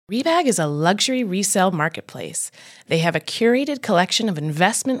Rebag is a luxury resale marketplace. They have a curated collection of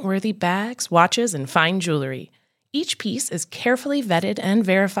investment-worthy bags, watches, and fine jewelry. Each piece is carefully vetted and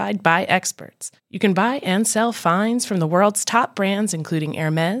verified by experts. You can buy and sell finds from the world's top brands, including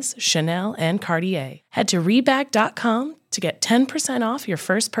Hermes, Chanel, and Cartier. Head to Rebag.com to get 10% off your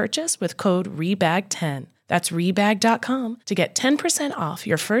first purchase with code REBAG10. That's Rebag.com to get 10% off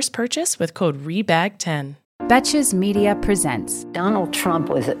your first purchase with code REBAG10. Betches Media presents. Donald Trump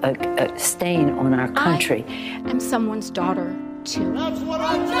was a stain on our country. I'm someone's daughter, too. That's what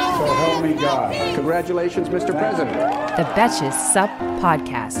I do. So help me God. Congratulations, Mr. President. The Betches Sup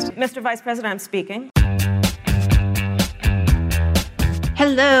Podcast. Mr. Vice President, I'm speaking.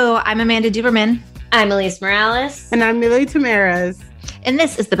 Hello, I'm Amanda Duberman. I'm Elise Morales. And I'm Millie Tamaras. And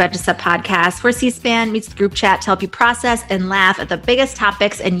this is the Betches Up Podcast, where C-SPAN meets the group chat to help you process and laugh at the biggest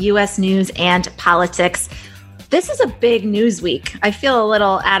topics in U.S. news and politics. This is a big news week. I feel a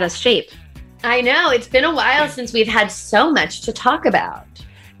little out of shape. I know. It's been a while since we've had so much to talk about.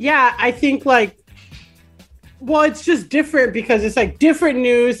 Yeah, I think it's just different because it's like different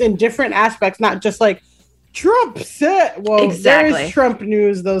news in different aspects, not just like Trump said. Well, exactly. There is Trump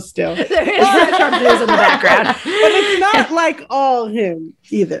news, though, still. There is Trump news in the background. But it's not like all him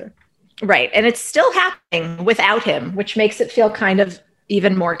either. Right. And it's still happening without him, which makes it feel kind of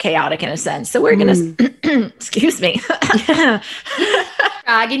even more chaotic in a sense. So we're going to, excuse me. Frog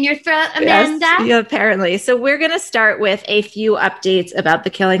in your throat, Amanda? Yes, yeah, apparently. So we're going to start with a few updates about the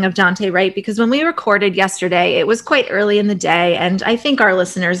killing of Daunte Wright, because when we recorded yesterday, it was quite early in the day. And I think our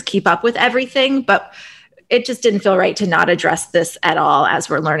listeners keep up with everything, but it just didn't feel right to not address this at all as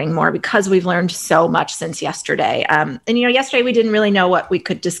we're learning more, because we've learned so much since yesterday. And, yesterday we didn't really know what we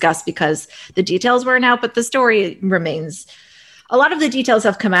could discuss because the details weren't out, but the story remains. A lot of the details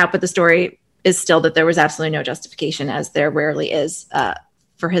have come out, but the story is still that there was absolutely no justification, as there rarely is,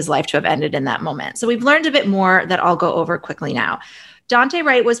 for his life to have ended in that moment. So we've learned a bit more that I'll go over quickly now. Daunte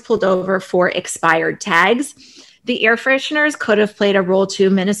Wright was pulled over for expired tags. The air fresheners could have played a role too.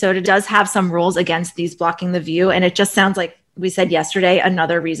 Minnesota does have some rules against these blocking the view, and it just sounds like we said yesterday,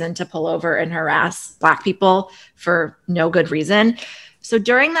 another reason to pull over and harass Black people for no good reason. So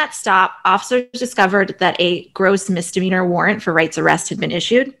during that stop, officers discovered that a gross misdemeanor warrant for Wright's arrest had been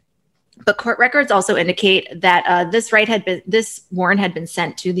issued. But court records also indicate that this warrant had been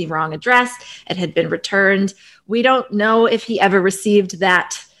sent to the wrong address. It had been returned. We don't know if he ever received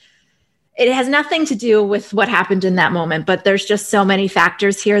that. It has nothing to do with what happened in that moment, but there's just so many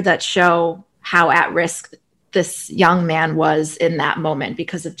factors here that show how at risk this young man was in that moment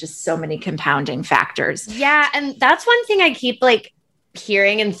because of just so many compounding factors. Yeah, and that's one thing I keep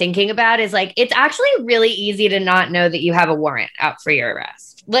hearing and thinking about is it's actually really easy to not know that you have a warrant out for your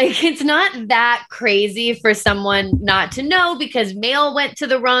arrest. It's not that crazy for someone not to know because mail went to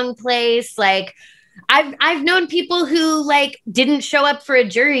the wrong place. I've known people who didn't show up for a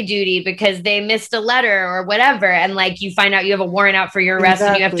jury duty because they missed a letter or whatever. And you find out you have a warrant out for your arrest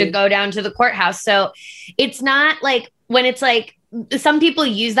and you have to go down to the courthouse. So it's not when it's some people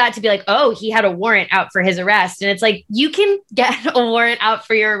use that to be oh, he had a warrant out for his arrest. And it's you can get a warrant out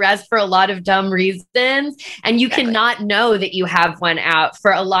for your arrest for a lot of dumb reasons. And you cannot know that you have one out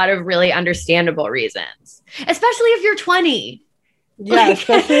for a lot of really understandable reasons, especially if you're 20. Yeah,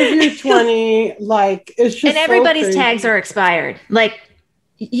 especially if you're 20, it's just. And everybody's tags are expired.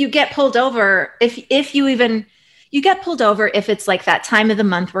 You get pulled over you get pulled over if it's that time of the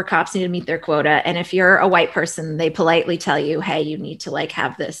month where cops need to meet their quota. And if you're a white person, they politely tell you, hey, you need to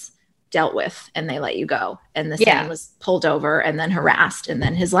have this dealt with, and they let you go. And this man was pulled over and then harassed, and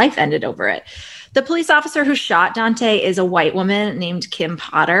then his life ended over it. The police officer who shot Daunte is a white woman named Kim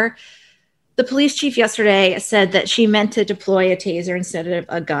Potter. The police chief yesterday said that she meant to deploy a taser instead of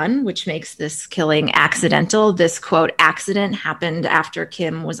a gun, which makes this killing accidental. This, quote, accident happened after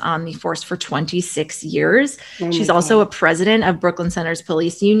Kim was on the force for 26 years. She's also a president of Brooklyn Center's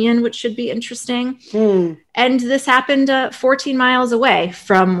police union, which should be interesting. And this happened 14 miles away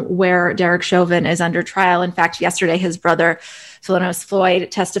from where Derek Chauvin is under trial. In fact, yesterday, his brother, Philonos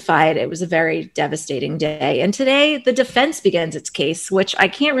Floyd, testified it was a very devastating day. And today, the defense begins its case, which I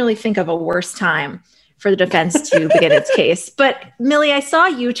can't really think of a worse time for the defense to begin its case. But Millie, I saw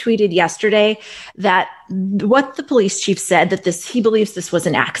you tweeted yesterday that what the police chief said, that he believes this was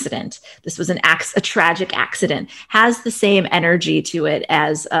an accident. This was a tragic accident, has the same energy to it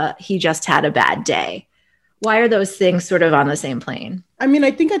as he just had a bad day. Why are those things sort of on the same plane? I mean, I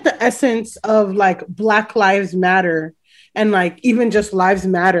think at the essence of Black Lives Matter, and even just lives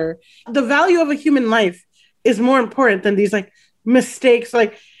matter, the value of a human life is more important than these mistakes.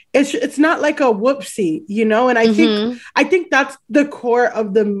 it's not like a whoopsie, you know? And I think that's the core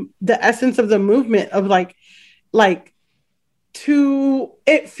of the essence of the movement of like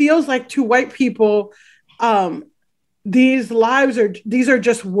it feels like to white people, these are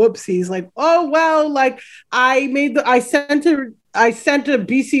just whoopsies. Like, oh, well, like I sent a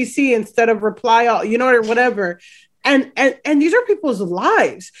BCC instead of reply all, you know, or whatever. And these are people's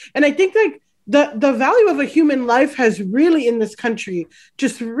lives. And I think like the value of a human life has really in this country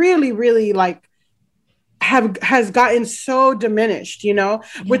just really, really like has gotten so diminished, you know,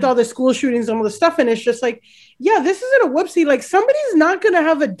 with all the school shootings and all the stuff. And it's just like, yeah, this isn't a whoopsie. Like somebody's not going to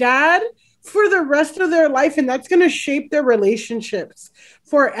have a dad for the rest of their life. And that's going to shape their relationships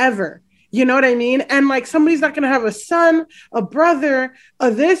forever. You know what I mean? And like somebody's not going to have a son, a brother,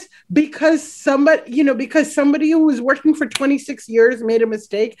 because somebody who was working for 26 years made a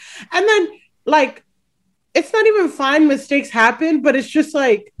mistake. And then like, it's not even fine. Mistakes happen, but it's just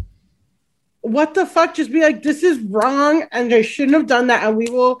like, what the fuck? Just be like, this is wrong. And they shouldn't have done that. And we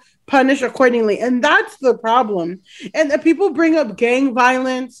will punish accordingly. And that's the problem. And that people bring up gang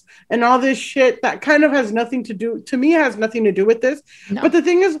violence and all this shit that kind of has nothing to do with this. No. But the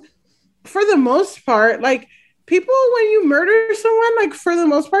thing is, for the most part, like people, when you murder someone, like for the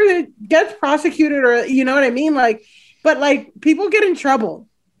most part, it gets prosecuted or, you know what I mean? Like, but like people get in trouble.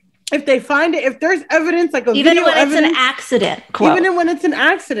 If they find it, if there's evidence, like even when it's an accident, even when it's an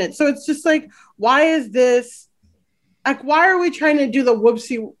accident. So it's just like, why is this? Like, why are we trying to do the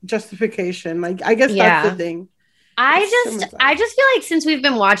whoopsie justification? Like, I guess that's the thing. I just feel like since we've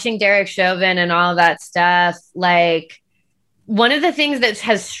been watching Derek Chauvin and all of that stuff, like one of the things that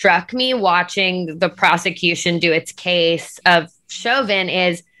has struck me watching the prosecution do its case of Chauvin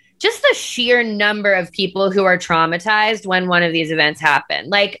is just the sheer number of people who are traumatized when one of these events happen.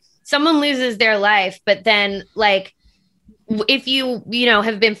 Like someone loses their life, but then like, if you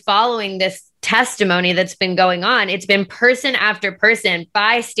have been following this testimony that's been going on, it's been person after person,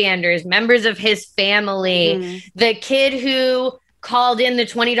 bystanders, members of his family, the kid who called in the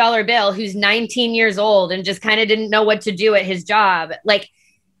 $20 bill, who's 19 years old and just kind of didn't know what to do at his job. Like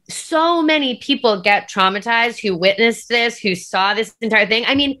so many people get traumatized who witnessed this, who saw this entire thing.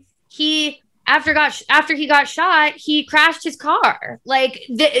 I mean, after he got shot, he crashed his car, like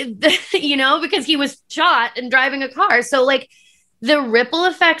because he was shot and driving a car. So like the ripple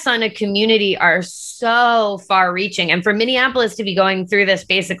effects on a community are so far reaching. And for Minneapolis to be going through this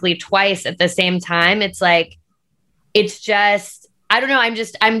basically twice at the same time, it's like, it's just, I don't know.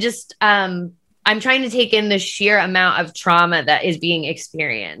 I'm trying to take in the sheer amount of trauma that is being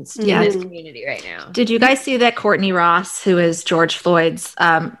experienced in this community right now. Did you guys see that Courtney Ross, who is George Floyd's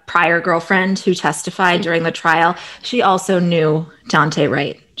prior girlfriend who testified during the trial, she also knew Daunte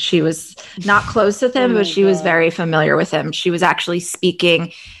Wright. She was not close with him, but she was very familiar with him. She was actually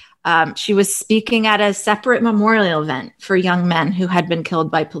speaking. She was speaking at a separate memorial event for young men who had been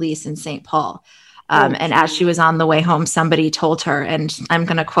killed by police in St. Paul. And as she was on the way home, somebody told her, and I'm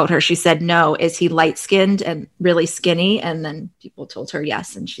going to quote her, she said, "No, is he light-skinned and really skinny?" And then people told her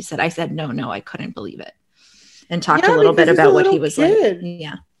yes. And she said, "I said, no, I couldn't believe it." And talked a little bit about what he was like.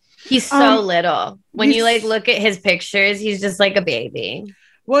 Yeah. He's so little. When you like look at his pictures, he's just like a baby.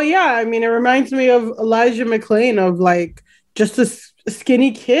 Well, yeah. I mean, it reminds me of Elijah McClain, of like just a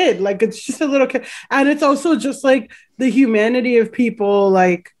skinny kid. Like it's just a little kid. And it's also just like the humanity of people,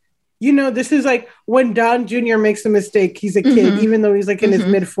 like, you know, this is like when Don Jr. makes a mistake, he's a kid, even though he's like in his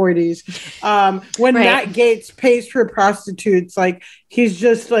mid 40s. When Matt Gaetz pays for prostitutes, like he's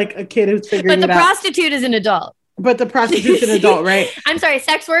just like a kid who's figuring it out. But the prostitute is an adult. But the prostitute's an adult, right? I'm sorry,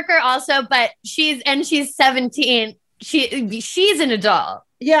 sex worker also, but she's 17. She's an adult.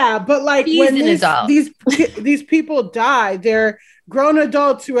 Yeah, but like when these people die, they're grown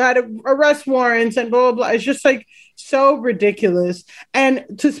adults who had arrest warrants and blah, blah, blah. It's just like so ridiculous. And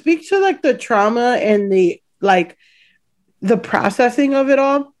to speak to like the trauma and the processing of it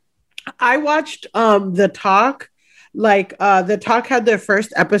all, I watched The Talk. The Talk had their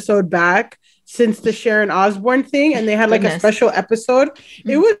first episode back since the Sharon Osbourne thing, and they had like a special episode.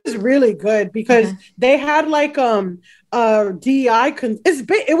 It was really good because they had like DEI.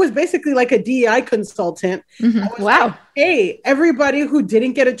 It was basically like a DEI consultant. Wow. Like, hey, everybody who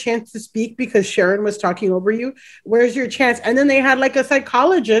didn't get a chance to speak because Sharon was talking over you, where's your chance? And then they had like a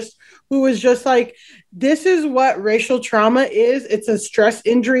psychologist who was just like, this is what racial trauma is. It's a stress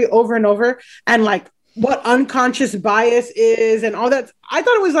injury over and over, and like what unconscious bias is and all that. I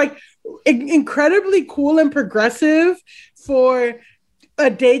thought it was like incredibly cool and progressive for a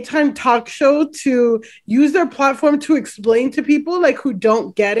daytime talk show to use their platform to explain to people like who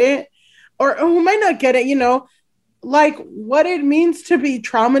don't get it or who might not get it, you know, like what it means to be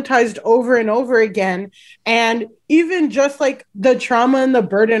traumatized over and over again. And even just like the trauma and the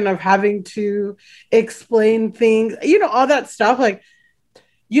burden of having to explain things, all that stuff. Like,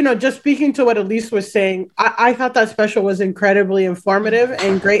 just speaking to what Elise was saying, I thought that special was incredibly informative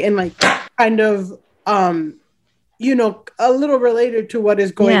and great, and like kind of, a little related to what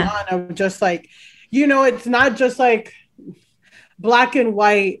is going on, of just like, it's not just like black and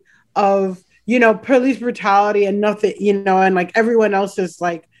white of, police brutality and nothing, and like everyone else is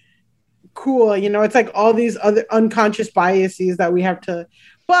like cool, it's like all these other unconscious biases that we have to,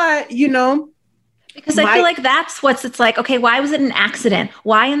 but because I feel like it's like, okay, why was it an accident?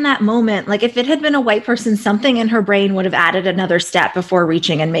 Why in that moment? Like if it had been a white person, something in her brain would have added another step before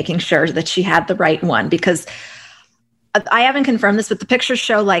reaching and making sure that she had the right one, because I haven't confirmed this, but the pictures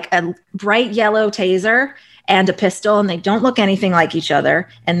show like a bright yellow taser and a pistol, and they don't look anything like each other,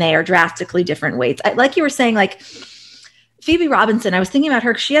 and they are drastically different weights. Like you were saying, like Phoebe Robinson, I was thinking about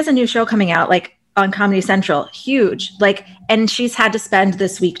her. She has a new show coming out like on Comedy Central, huge, like, and she's had to spend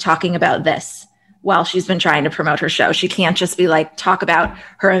this week talking about this while she's been trying to promote her show. She can't just be like, talk about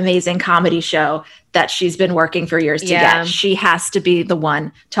her amazing comedy show that she's been working for years to get. She has to be the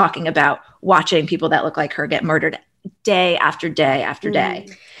one talking about watching people that look like her get murdered day after day after day.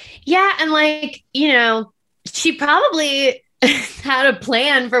 Yeah. And like, she probably had a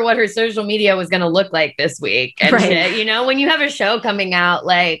plan for what her social media was going to look like this week. And shit, when you have a show coming out,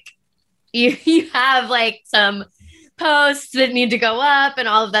 like you have like some posts that need to go up and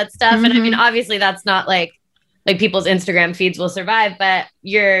all of that stuff. And I mean, obviously that's not like people's Instagram feeds will survive, but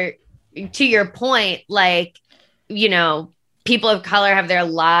to your point, like, people of color have their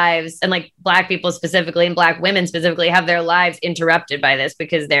lives, and like Black people specifically and Black women specifically have their lives interrupted by this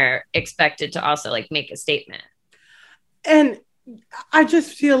because they're expected to also like make a statement. And I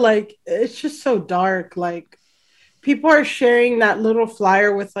just feel like it's just so dark. Like people are sharing that little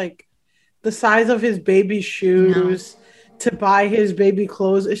flyer with like the size of his baby shoes to buy his baby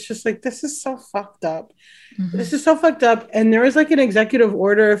clothes. It's just like, this is so fucked up. This is so fucked up. And there was like an executive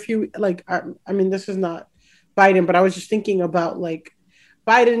order I mean, this is not Biden, but I was just thinking about like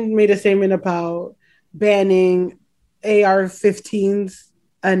Biden made a statement about banning AR-15s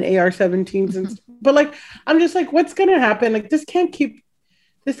and AR-17s and but like I'm just like, what's gonna happen? Like this can't keep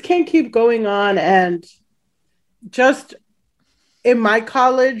going on. And just in my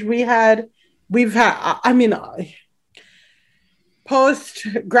college post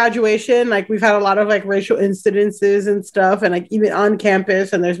graduation, like we've had a lot of like racial incidences and stuff, and like even on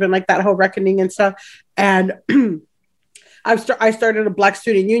campus, and there's been like that whole reckoning and stuff. And I started a Black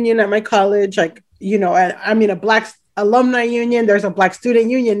student union at my college, like, and I mean a Black alumni union. There's a Black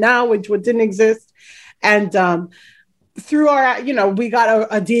student union now, which didn't exist. And through our, we got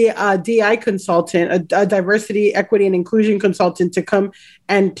a DI consultant, a diversity, equity, and inclusion consultant to come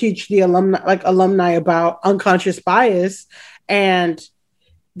and teach the alumni about unconscious bias. And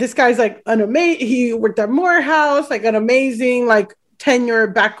this guy's like he worked at Morehouse, like an amazing like tenure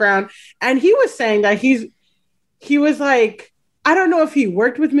background. And he was saying that he was like, I don't know if he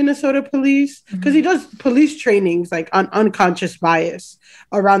worked with Minnesota police, because he does police trainings like on unconscious bias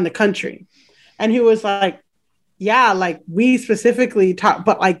around the country. And he was like, yeah, like we specifically taught,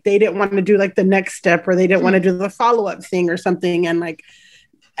 but like they didn't want to do like the next step, or they didn't want to do the follow-up thing or something. And like,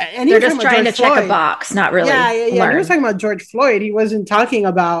 and they're just trying to check a box, not really. Yeah. He was talking about George Floyd. He wasn't talking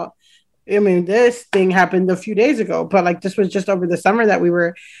about, I mean, this thing happened a few days ago, but like this was just over the summer that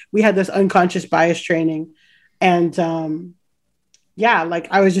we had this unconscious bias training. And like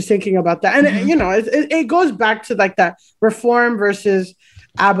I was just thinking about that. And it goes back to like that reform versus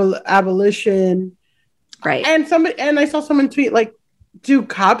abolition. Right. And I saw someone tweet like, do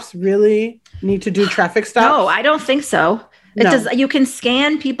cops really need to do traffic stops? No, I don't think so. You can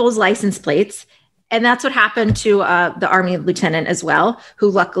scan people's license plates. And that's what happened to the Army lieutenant as well, who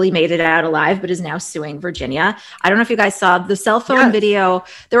luckily made it out alive, but is now suing Virginia. I don't know if you guys saw the cell phone video.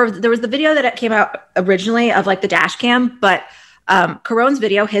 There was the video that came out originally of like the dash cam, but Caron's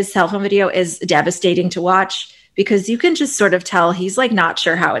video, his cell phone video, is devastating to watch, because you can just sort of tell he's like not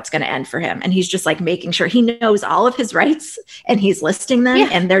sure how it's going to end for him. And he's just like making sure he knows all of his rights and he's listing them,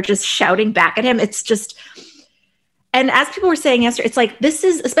 and they're just shouting back at him. It's just, and as people were saying yesterday, it's like, this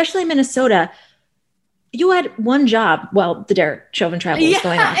is, especially in Minnesota, you had one job while the Derek Chauvin trial was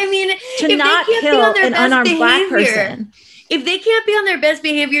going on. I mean, to not kill an unarmed Black person. If they can't be on their best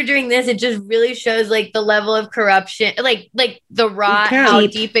behavior during this, it just really shows like the level of corruption, like the raw, how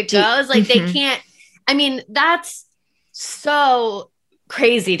deep it goes. Like they can't, I mean, that's so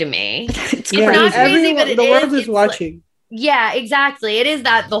crazy to me. It's not crazy, but the world is watching. Yeah, exactly. It is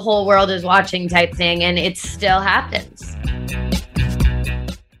that the whole world is watching type thing, and it still happens.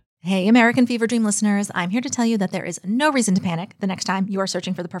 Hey, American Fever Dream listeners, I'm here to tell you that there is no reason to panic the next time you are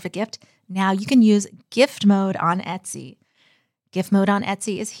searching for the perfect gift. Now you can use gift mode on Etsy. Gift mode on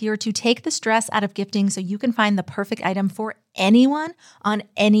Etsy is here to take the stress out of gifting so you can find the perfect item for anyone on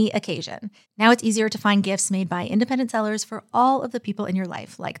any occasion. Now it's easier to find gifts made by independent sellers for all of the people in your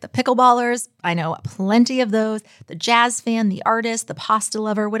life, like the pickleballers, I know plenty of those, the jazz fan, the artist, the pasta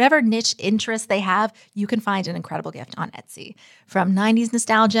lover, whatever niche interest they have, you can find an incredible gift on Etsy. From 90s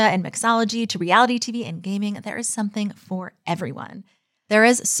nostalgia and mixology to reality TV and gaming, there is something for everyone. There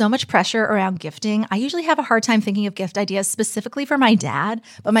is so much pressure around gifting. I usually have a hard time thinking of gift ideas specifically for my dad,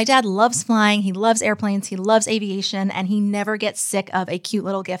 but my dad loves flying, he loves airplanes, he loves aviation, and he never gets sick of a cute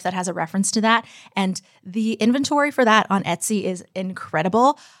little gift that has a reference to that. And the inventory for that on Etsy is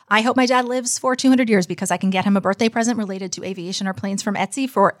incredible. I hope my dad lives for 200 years because I can get him a birthday present related to aviation or planes from Etsy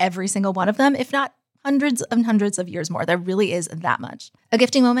for every single one of them, if not hundreds and hundreds of years more. There really is that much. A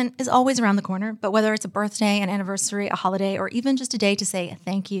gifting moment is always around the corner, but whether it's a birthday, an anniversary, a holiday, or even just a day to say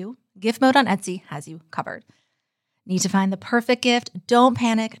thank you, gift mode on Etsy has you covered. Need to find the perfect gift? Don't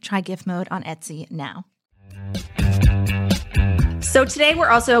panic. Try gift mode on Etsy now. So today we're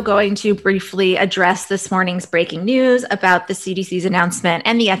also going to briefly address this morning's breaking news about the CDC's announcement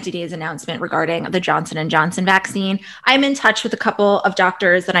and the FDA's announcement regarding the Johnson & Johnson vaccine. I'm in touch with a couple of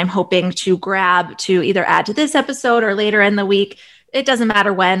doctors that I'm hoping to grab to either add to this episode or later in the week. It doesn't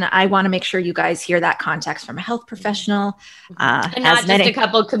matter when. I want to make sure you guys hear that context from a health professional. And not just a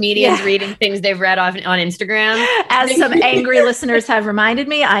couple comedians reading things they've read on Instagram. As some angry listeners have reminded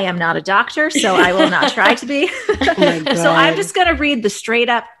me, I am not a doctor, so I will not try to be. So I'm just going to read the straight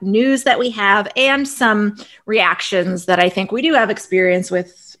up news that we have and some reactions that I think we do have experience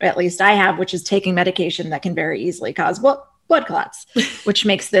with, at least I have, which is taking medication that can very easily cause blood clots, which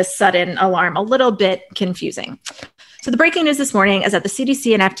makes this sudden alarm a little bit confusing. So the breaking news this morning is that the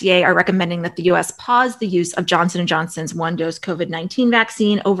CDC and FDA are recommending that the U.S. pause the use of Johnson & Johnson's one-dose COVID-19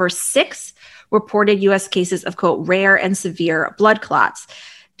 vaccine over 6 reported U.S. cases of, quote, rare and severe blood clots.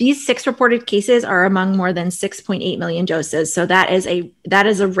 These 6 reported cases are among more than 6.8 million doses. So that is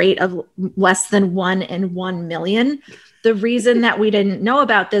a rate of less than 1 in 1 million. The reason that we didn't know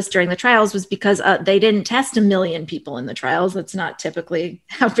about this during the trials was because they didn't test 1 million people in the trials. That's not typically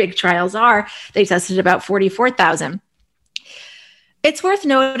how big trials are. They tested about 44,000. It's worth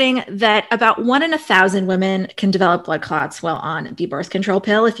noting that about 1 in 1,000 women can develop blood clots while on the birth control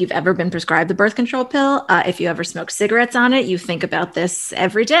pill. If you've ever been prescribed the birth control pill, if you ever smoke cigarettes on it, you think about this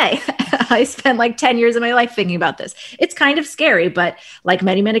every day. I spent like 10 years of my life thinking about this. It's kind of scary, but like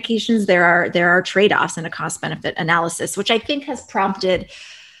many medications, there are trade-offs and a cost-benefit analysis, which I think has prompted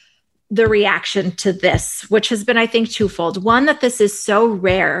the reaction to this, which has been, I think, twofold. One, that this is so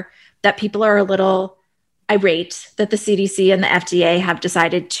rare that people are a little irate that the CDC and the FDA have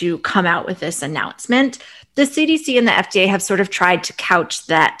decided to come out with this announcement. The CDC and the FDA have sort of tried to couch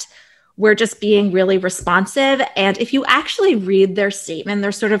that we're just being really responsive. And if you actually read their statement,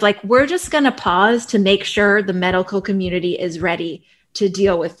 they're sort of like, we're just going to pause to make sure the medical community is ready to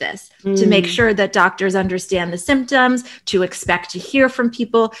deal with this, to make sure that doctors understand the symptoms, to expect to hear from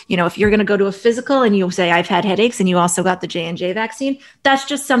people. You know, if you're going to go to a physical and you say, I've had headaches and you also got the J&J vaccine, that's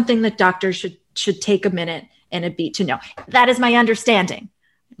just something that doctors should take a minute and a beat to know. That is my understanding.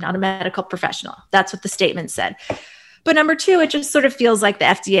 I'm not a medical professional. That's what the statement said. But number 2, it just sort of feels like the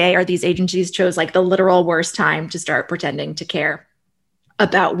FDA or these agencies chose like the literal worst time to start pretending to care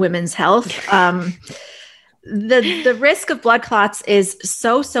about women's health. The risk of blood clots is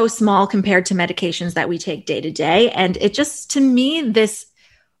so small compared to medications that we take day to day. And it just, to me, this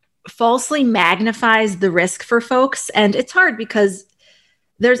falsely magnifies the risk for folks. And it's hard because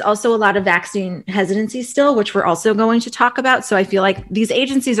there's also a lot of vaccine hesitancy still, which we're also going to talk about. So I feel like these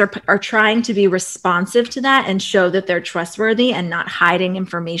agencies are trying to be responsive to that and show that they're trustworthy and not hiding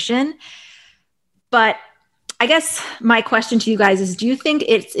information. But I guess my question to you guys is, do you think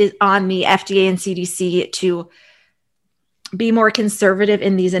it's on the FDA and CDC to be more conservative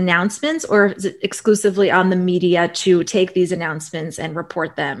in these announcements, or is it exclusively on the media to take these announcements and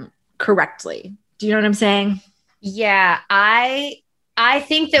report them correctly? Do you know what I'm saying? Yeah, I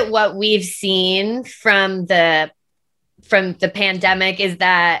think that what we've seen from the pandemic is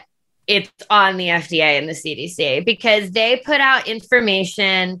that it's on the FDA and the CDC, because they put out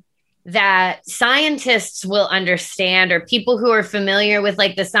information that scientists will understand, or people who are familiar with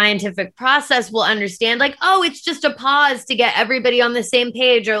like the scientific process will understand, like, oh, it's just a pause to get everybody on the same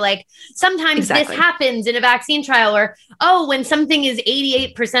page, or like sometimes this happens in a vaccine trial, or oh, when something is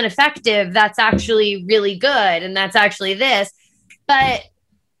 88% effective, that's actually really good, and that's actually this. But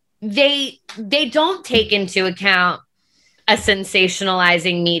they don't take into account a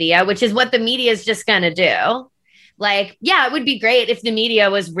sensationalizing media, which is what the media is just going to do. Like, yeah, it would be great if the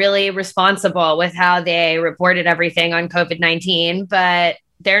media was really responsible with how they reported everything on COVID-19, but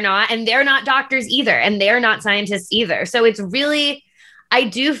they're not, and they're not doctors either, and they're not scientists either. So it's really, I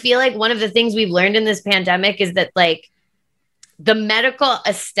do feel like one of the things we've learned in this pandemic is that like the medical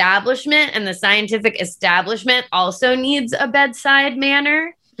establishment and the scientific establishment also needs a bedside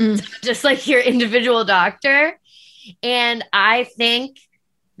manner, just like your individual doctor. And I think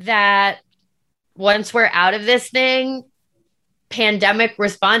that once we're out of this thing, pandemic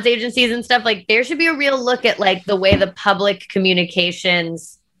response agencies and stuff, like there should be a real look at like the way the public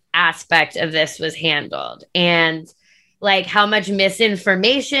communications aspect of this was handled, and like how much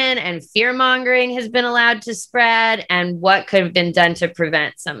misinformation and fear mongering has been allowed to spread, and what could have been done to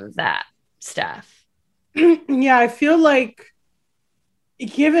prevent some of that stuff. Yeah, I feel like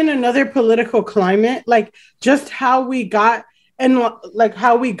given another political climate, like just how we got and like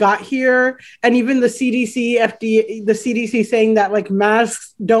how we got here, and even the CDC, FDA, the CDC saying that like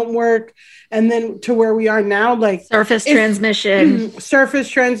masks don't work, and then to where we are now, like surface transmission,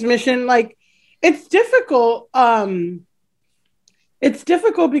 like it's difficult. It's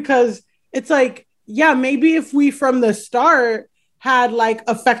difficult because it's like, yeah, maybe if we from the start had like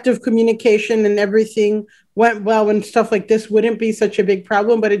effective communication and everything went well and stuff like this wouldn't be such a big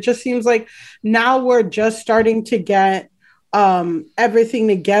problem. But it just seems like now we're just starting to get everything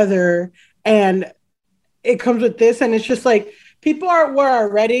together, and it comes with this, and it's just like people were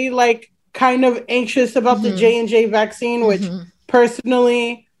already like kind of anxious about the J&J vaccine, which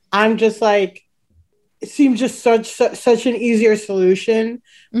personally I'm just like, it seems just such an easier solution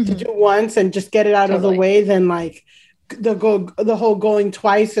to do once and just get it out of the way than like the whole going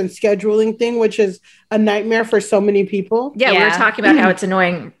twice and scheduling thing, which is a nightmare for so many people. Yeah, we were talking about how it's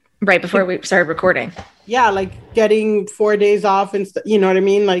annoying right before we started recording. Yeah, like getting 4 days off and you know what I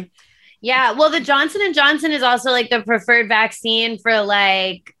mean? Like, yeah, well, the Johnson & Johnson is also like the preferred vaccine for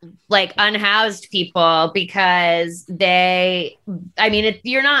like unhoused people, because if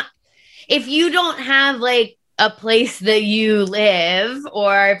you don't have like a place that you live,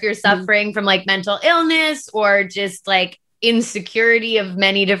 or if you're suffering from like mental illness or just like insecurity of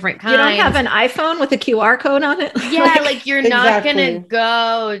many different kinds. You don't have an iPhone with a QR code on it? Yeah, like you're not going to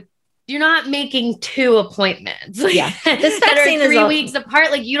go, you're not making 2 appointments. Like, yeah. This vaccine is 3 weeks apart.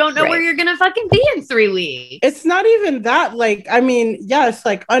 Like you don't know where you're going to fucking be in 3 weeks. It's not even that. Like, I mean, yes,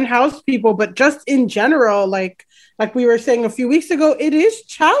 like unhoused people, but just in general, like we were saying a few weeks ago, it is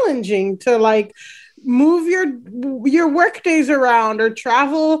challenging to like move your work days around or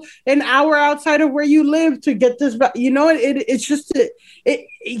travel an hour outside of where you live to get this. You know, it's just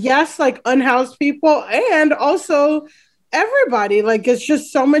yes, like unhoused people, and also everybody. Like it's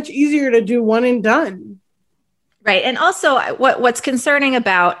just so much easier to do one and done. Right, and also what's concerning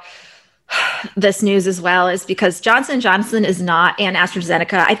about this news as well is because Johnson & Johnson is not, and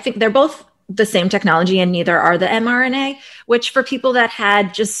AstraZeneca, I think they're both the same technology, and neither are the mRNA, which for people that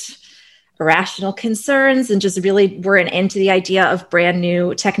had just irrational concerns and just really weren't into the idea of brand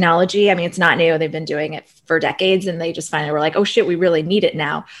new technology. I mean, it's not new. They've been doing it for decades, and they just finally were like, oh shit, we really need it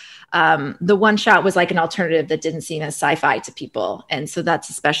now. The one shot was like an alternative that didn't seem as sci-fi to people. And so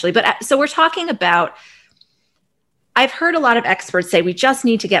that's especially, but so we're talking about, I've heard a lot of experts say we just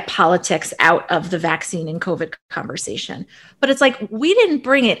need to get politics out of the vaccine and COVID conversation, but it's like, we didn't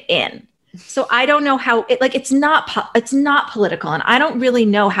bring it in. So I don't know how it's not political. And I don't really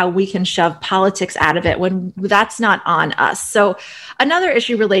know how we can shove politics out of it when that's not on us. So another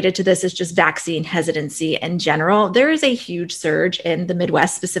issue related to this is just vaccine hesitancy in general. There is a huge surge in the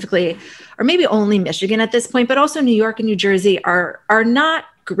Midwest specifically, or maybe only Michigan at this point, but also New York and New Jersey are not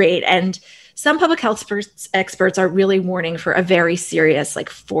great. And some public health experts are really warning for a very serious like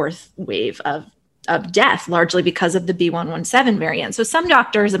 4th wave of death, largely because of the B.1.1.7 variant. So some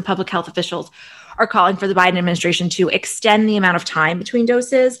doctors and public health officials are calling for the Biden administration to extend the amount of time between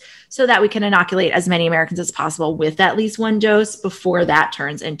doses so that we can inoculate as many Americans as possible with at least 1 dose before that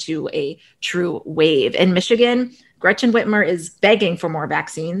turns into a true wave. In Michigan, Gretchen Whitmer is begging for more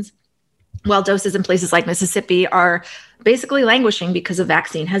vaccines, while doses in places like Mississippi are basically languishing because of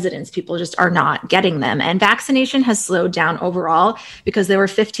vaccine hesitance. People just are not getting them. And vaccination has slowed down overall because there were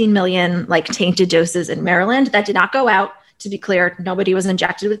 15 million like tainted doses in Maryland that did not go out to be clear, nobody was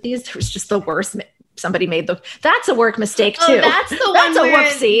injected with these. It was just the worst. Somebody made that's a work mistake too. Oh, that's the that's one a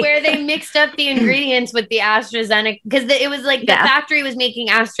whoopsie. where they mixed up the ingredients with the AstraZeneca, because it was like the factory was making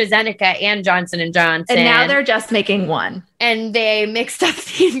AstraZeneca and Johnson & Johnson. And now they're just making one. And they mixed up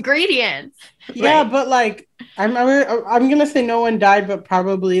the ingredients. Yeah, but like, I'm gonna say no one died, but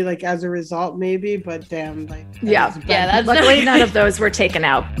probably like as a result, maybe. But damn, like, that's luckily none of those were taken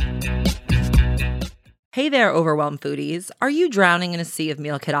out. Hey there, overwhelmed foodies. Are you drowning in a sea of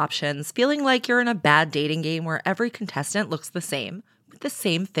meal kit options, feeling like you're in a bad dating game where every contestant looks the same, with the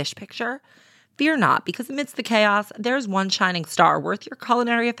same fish picture? Fear not, because amidst the chaos, there's one shining star worth your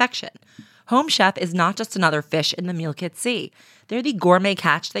culinary affection. Home Chef is not just another fish in the meal kit sea. They're the gourmet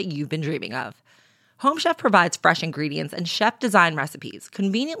catch that you've been dreaming of. Home Chef provides fresh ingredients and chef-designed recipes,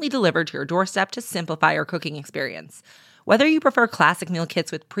 conveniently delivered to your doorstep to simplify your cooking experience. Whether you prefer classic meal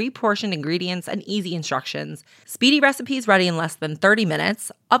kits with pre-portioned ingredients and easy instructions, speedy recipes ready in less than 30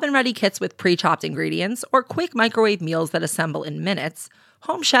 minutes, oven-ready kits with pre-chopped ingredients, or quick microwave meals that assemble in minutes,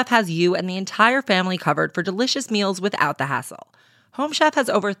 Home Chef has you and the entire family covered for delicious meals without the hassle. Home Chef has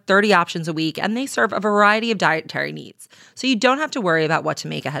over 30 options a week, and they serve a variety of dietary needs, so you don't have to worry about what to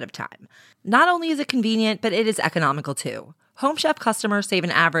make ahead of time. Not only is it convenient, but it is economical too. Home Chef customers save an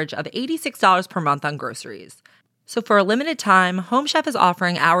average of $86 per month on groceries. So for a limited time, Home Chef is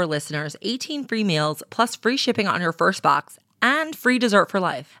offering our listeners 18 free meals plus free shipping on your first box and free dessert for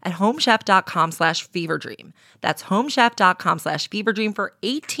life at homechef.com/feverdream. That's homechef.com/feverdream for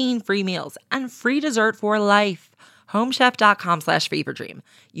 18 free meals and free dessert for life. homechef.com/feverdream.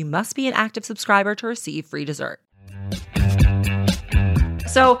 You must be an active subscriber to receive free dessert.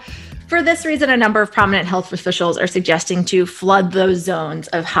 So for this reason, a number of prominent health officials are suggesting to flood those zones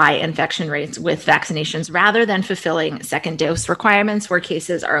of high infection rates with vaccinations rather than fulfilling second dose requirements where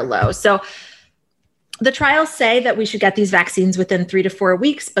cases are low. So the trials say that we should get these vaccines within 3 to 4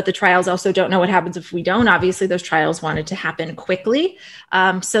 weeks, but the trials also don't know what happens if we don't. Obviously, those trials wanted to happen quickly.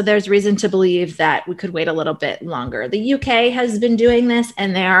 So there's reason to believe that we could wait a little bit longer. The UK has been doing this,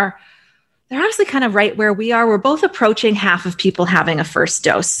 and they're honestly kind of right where we are. We're both approaching half of people having a first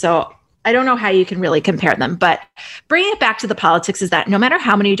dose. So I don't know how you can really compare them, but bringing it back to the politics is that no matter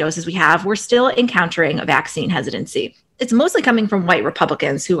how many doses we have, we're still encountering a vaccine hesitancy. It's mostly coming from white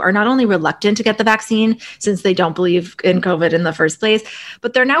Republicans who are not only reluctant to get the vaccine since they don't believe in COVID in the first place,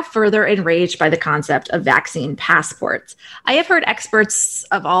 but they're now further enraged by the concept of vaccine passports. I have heard experts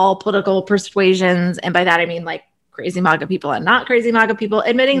of all political persuasions, and by that I mean like crazy MAGA people and not crazy MAGA people,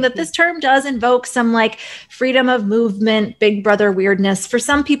 admitting that this term does invoke some like freedom of movement, big brother weirdness for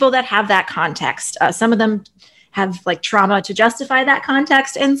some people that have that context. Some of them have like trauma to justify that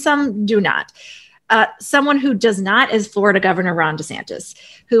context, and some do not. Someone who does not is Florida Governor Ron DeSantis,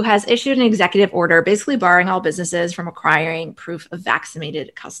 who has issued an executive order basically barring all businesses from acquiring proof of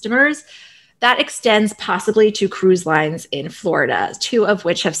vaccinated customers. That extends possibly to cruise lines in Florida, 2 of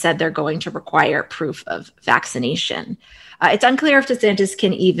which have said they're going to require proof of vaccination. It's unclear if DeSantis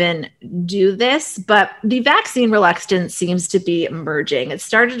can even do this, but the vaccine reluctance seems to be emerging. It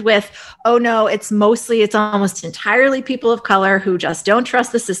started with, oh no, it's almost entirely people of color who just don't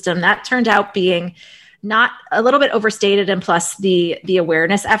trust the system. That turned out being not a little bit overstated. And plus the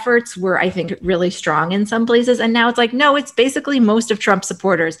awareness efforts were, I think, really strong in some places. And now it's like, no, it's basically most of Trump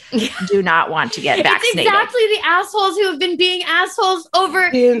supporters do not want to get vaccinated. It's exactly the assholes who have been being assholes over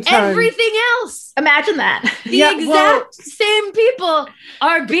everything else. Imagine that. The exact same people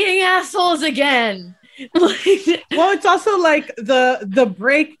are being assholes again. Well, it's also like the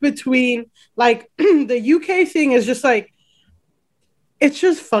break between like the UK thing is just like, it's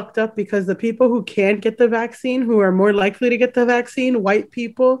just fucked up because the people who can't get the vaccine, who are more likely to get the vaccine, white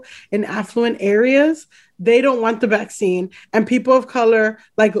people in affluent areas, they don't want the vaccine. And people of color,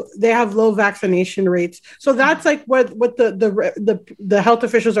 like they have low vaccination rates. So that's like what the health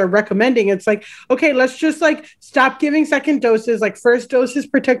officials are recommending. It's like, okay, let's just like stop giving second doses. Like first doses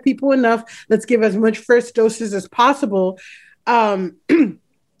protect people enough. Let's give as much first doses as possible. And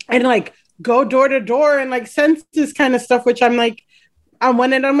like go door to door and like census kind of stuff, which I'm like, on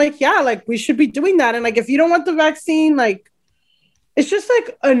one end, I'm like, yeah, like we should be doing that. And like, if you don't want the vaccine, like, it's just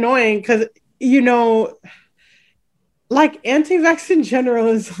like annoying because, you know, like anti-vax in general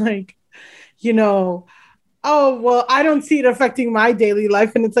is like, you know, oh, well, I don't see it affecting my daily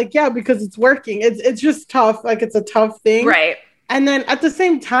life. And it's like, yeah, because it's working. It's just tough. Like it's a tough thing. Right. And then at the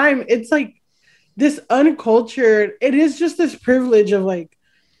same time, it's like this uncultured, it is just this privilege of like,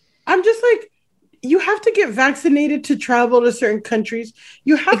 I'm just like, you have to get vaccinated to travel to certain countries.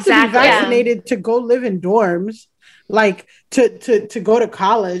 You have to be vaccinated to go live in dorms, like to go to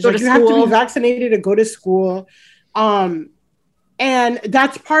college. Like you have to be vaccinated to go to school. And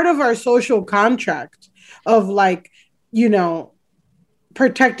that's part of our social contract of like, you know,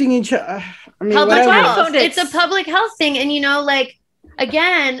 protecting each other. I mean, public whatever. health. It's a public health thing. And, you know, like,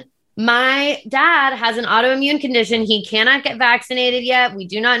 again, my dad has an autoimmune condition. He cannot get vaccinated yet. We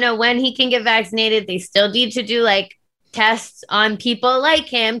do not know when he can get vaccinated. They still need to do like tests on people like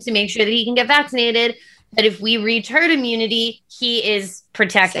him to make sure that he can get vaccinated. But if we reach herd immunity, he is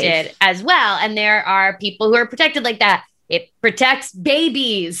protected as well. And there are people who are protected like that. It protects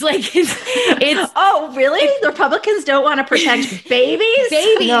babies. Like it's oh, really? The Republicans don't want to protect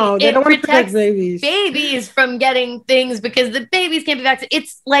babies? No, they don't want to protect babies from getting things because the babies can't be vaccinated.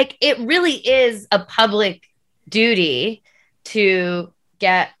 It's like, it really is a public duty to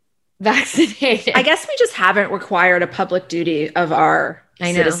get vaccinated. I guess we just haven't required a public duty of our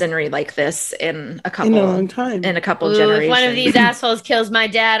citizenry like this in a long time. In a couple generations. If one of these assholes kills my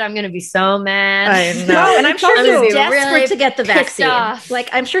dad, I'm going to be so mad. I know. And I'm sure he's desperate to get the vaccine. Like,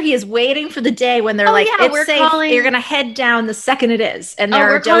 I'm sure he is waiting for the day when they're it's safe. You're going to head down the second it is. And there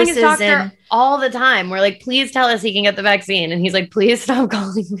are doses his doctor all the time. We're like, please tell us he can get the vaccine. And he's like, please stop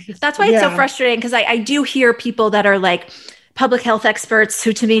calling me. That's why it's so frustrating, because I do hear people that are like, public health experts,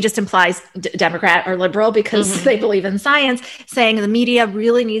 who to me just implies Democrat or liberal because they believe in science, saying the media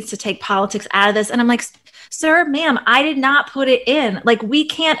really needs to take politics out of this. And I'm like, sir, ma'am, I did not put it in. Like, we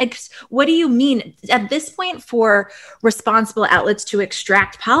can't, what do you mean? At this point, for responsible outlets to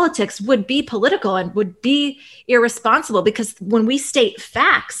extract politics would be political and would be irresponsible, because when we state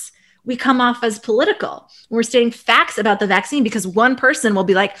facts, we come off as political. We're stating facts about the vaccine because one person will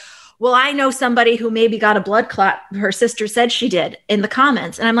be like, well, I know somebody who maybe got a blood clot. Her sister said she did in the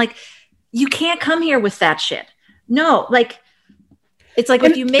comments. And I'm like, you can't come here with that shit. No, like, it's like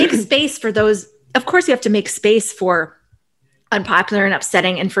if you make space for those, of course you have to make space for unpopular and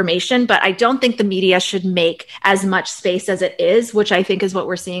upsetting information, but I don't think the media should make as much space as it is, which I think is what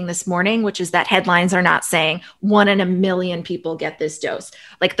we're seeing this morning, which is that headlines are not saying 1 in a million people get this dose.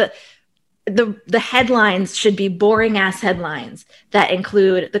 Like the headlines should be boring ass headlines that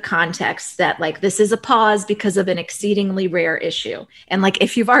include the context that like, this is a pause because of an exceedingly rare issue. And like,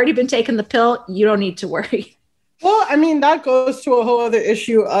 if you've already been taking the pill, you don't need to worry. Well, I mean, that goes to a whole other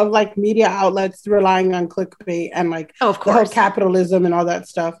issue of like media outlets relying on clickbait and like the whole capitalism and all that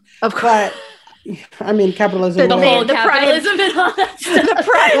stuff. Of course. But I mean, capitalism. The capitalism and all that stuff. The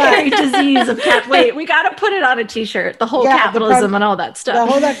primary disease of wait, we got to put it on a t-shirt. The whole capitalism and all that stuff.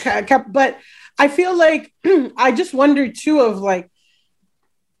 The whole but I feel like I just wonder too of like,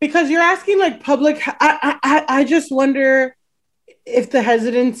 because you're asking like public, I just wonder if the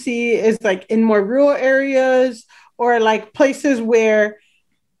hesitancy is like in more rural areas or like places where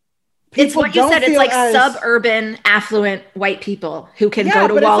it's what you said. It's like suburban, affluent white people who can go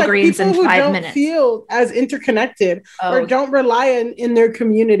to Walgreens in 5 minutes. Feel as interconnected or don't rely in their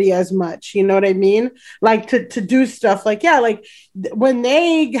community as much. You know what I mean? Like to do stuff like, like when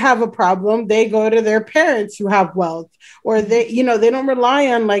they have a problem, they go to their parents who have wealth, or they don't rely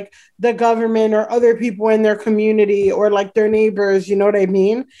on like the government or other people in their community or like their neighbors. You know what I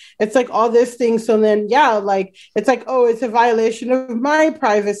mean? It's like all this thing. So then, like, it's like, oh, it's a violation of my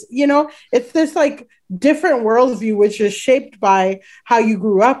privacy. You know, it's this like different worldview, which is shaped by how you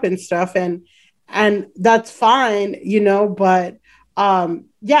grew up and stuff. And that's fine, but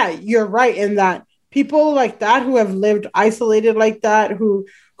you're right in that people like that who have lived isolated like that,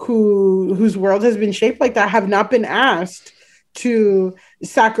 whose world has been shaped like that, have not been asked to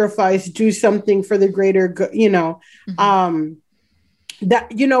sacrifice, do something for the greater good,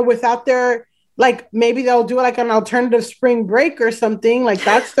 that, without their, like, maybe they'll do like an alternative spring break or something, like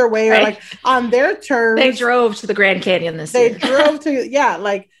that's their way, right. Or like on their terms. They drove to the Grand Canyon this year. They drove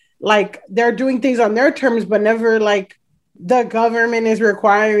to, like they're doing things on their terms, but never like the government is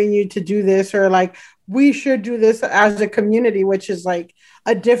requiring you to do this, or like we should do this as a community, which is like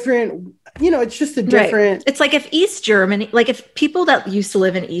a different, it's just a different. Right. It's like if East Germany, like if people that used to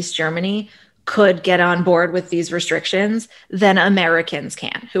live in East Germany could get on board with these restrictions, then Americans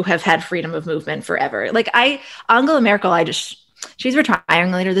can, who have had freedom of movement forever. Like Angela Merkel, she's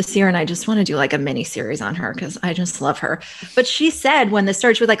retiring later this year, and I just want to do like a mini series on her because I just love her. But she said when this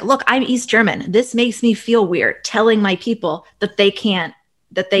started, she was like, look, I'm East German. This makes me feel weird telling my people that they can't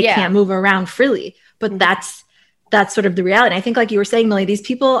move around freely. But that's sort of the reality. And I think, like you were saying, Millie, these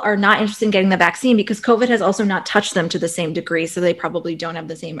people are not interested in getting the vaccine because COVID has also not touched them to the same degree. So they probably don't have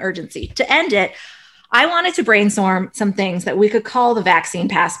the same urgency. To end it, I wanted to brainstorm some things that we could call the vaccine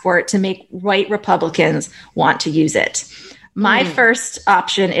passport to make white Republicans want to use it. My first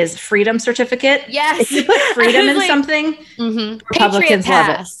option is freedom certificate. Yes. If you put freedom in something, Republicans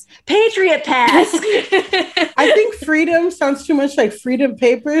love it. Patriot Pass. I think freedom sounds too much like Freedom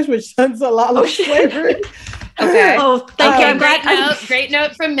Papers, which sounds a lot like slavery. Okay. Oh, thank you. Great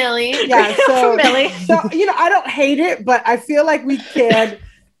note from Millie. Yeah, from Millie. So, I don't hate it, but I feel like we can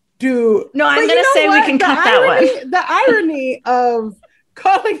do. No, I'm going to say we can cut that one. The irony of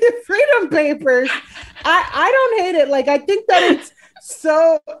calling it Freedom Papers, I don't hate it. Like, I think that it's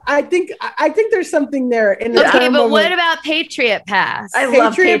so. I think there's something there. Okay, but what about Patriot Pass? I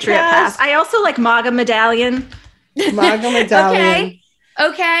love Patriot Pass. I also like MAGA Medallion. MAGA Medallion.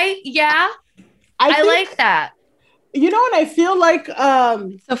 Okay. Yeah. I like that. And I feel like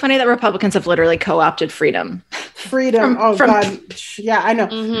so funny that Republicans have literally co-opted freedom. God. Yeah, I know.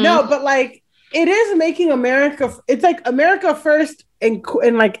 Mm-hmm. No, but like it is making America, it's like America first in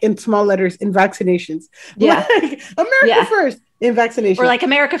small letters in vaccinations. Yeah. Like, America first in vaccinations. Or like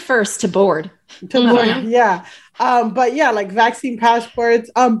America first to board. Yeah. But yeah, like vaccine passports.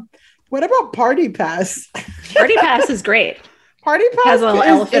 What about Party Pass? Party Pass is great. Party Pass has a little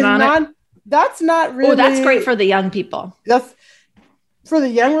elephant on it. That's not really. Oh, that's great for the young people. That's for the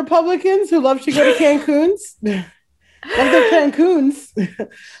young Republicans who love to go to Cancun's. Love their Cancun's.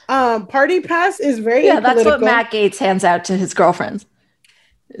 Party Pass is very that's what Matt Gaetz hands out to his girlfriends.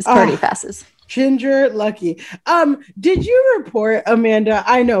 His party passes. Ginger Lucky. Did you report, Amanda?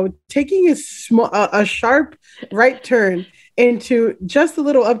 I know, taking a sharp right turn into just a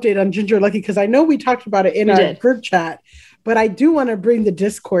little update on Ginger Lucky, because I know we talked about it in our group chat. But I do want to bring the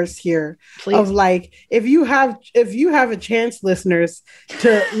discourse here of like, if you have a chance, listeners,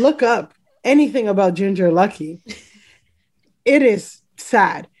 to look up anything about Ginger Lucky, it is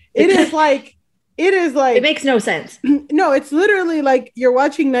sad. It is like it makes no sense. No, it's literally like you're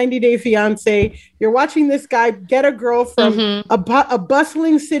watching 90 Day Fiance. You're watching this guy get a girl from a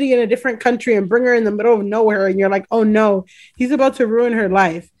bustling city in a different country and bring her in the middle of nowhere, and you're like, oh no, he's about to ruin her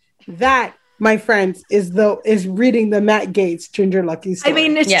life. That, my friends, is reading the Matt Gaetz Ginger Lucky story. I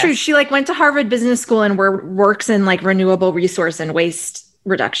mean, it's true. She went to Harvard Business School and works in like renewable resource and waste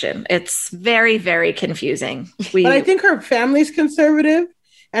reduction. It's very, very confusing. But I think her family's conservative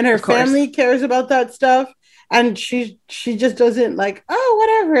and her family cares about that stuff. And she just doesn't like,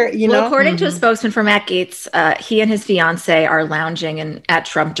 whatever, Well, according to a spokesman for Matt Gaetz, he and his fiance are lounging at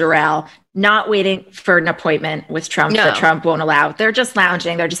Trump Doral, not waiting for an appointment with Trump that Trump won't allow. They're just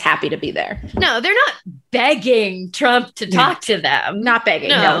lounging. They're just happy to be there. No, they're not begging Trump to talk to them. Not begging.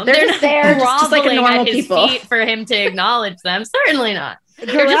 No, they're just there, just like a normal at his people. feet for him to acknowledge them. Certainly not.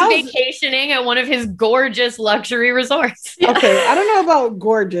 They're just vacationing at one of his gorgeous luxury resorts. Okay, I don't know about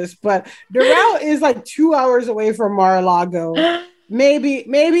gorgeous, but Doral is like 2 hours away from Mar-a-Lago.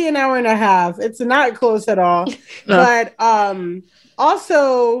 Maybe an hour and a half. It's not close at all. But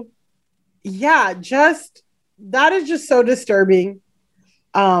also, yeah, just that is just so disturbing.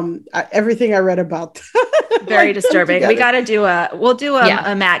 Everything I read about. Very disturbing. We got to do a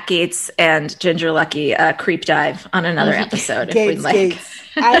Matt Gaetz and Ginger Lucky creep dive on another episode if we'd like.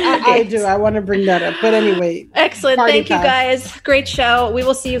 I do. I want to bring that up. But anyway. Excellent. Thank you guys. Great show. We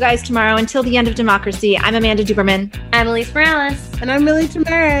will see you guys tomorrow. Until the end of democracy, I'm Amanda Duberman. I'm Elise Morales. And I'm Millie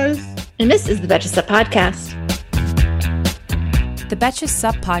Tamaris. And this is the Betches Sup Podcast. The Betches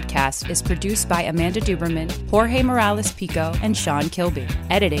Sup Podcast is produced by Amanda Duberman, Jorge Morales Pico, and Sean Kilby.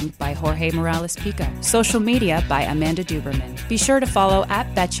 Editing by Jorge Morales Pico. Social media by Amanda Duberman. Be sure to follow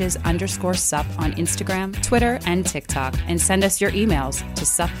 @Betches_Sup on Instagram, Twitter, and TikTok, and send us your emails to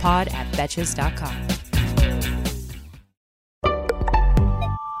suppod@betches.com.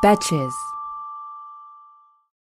 Betches.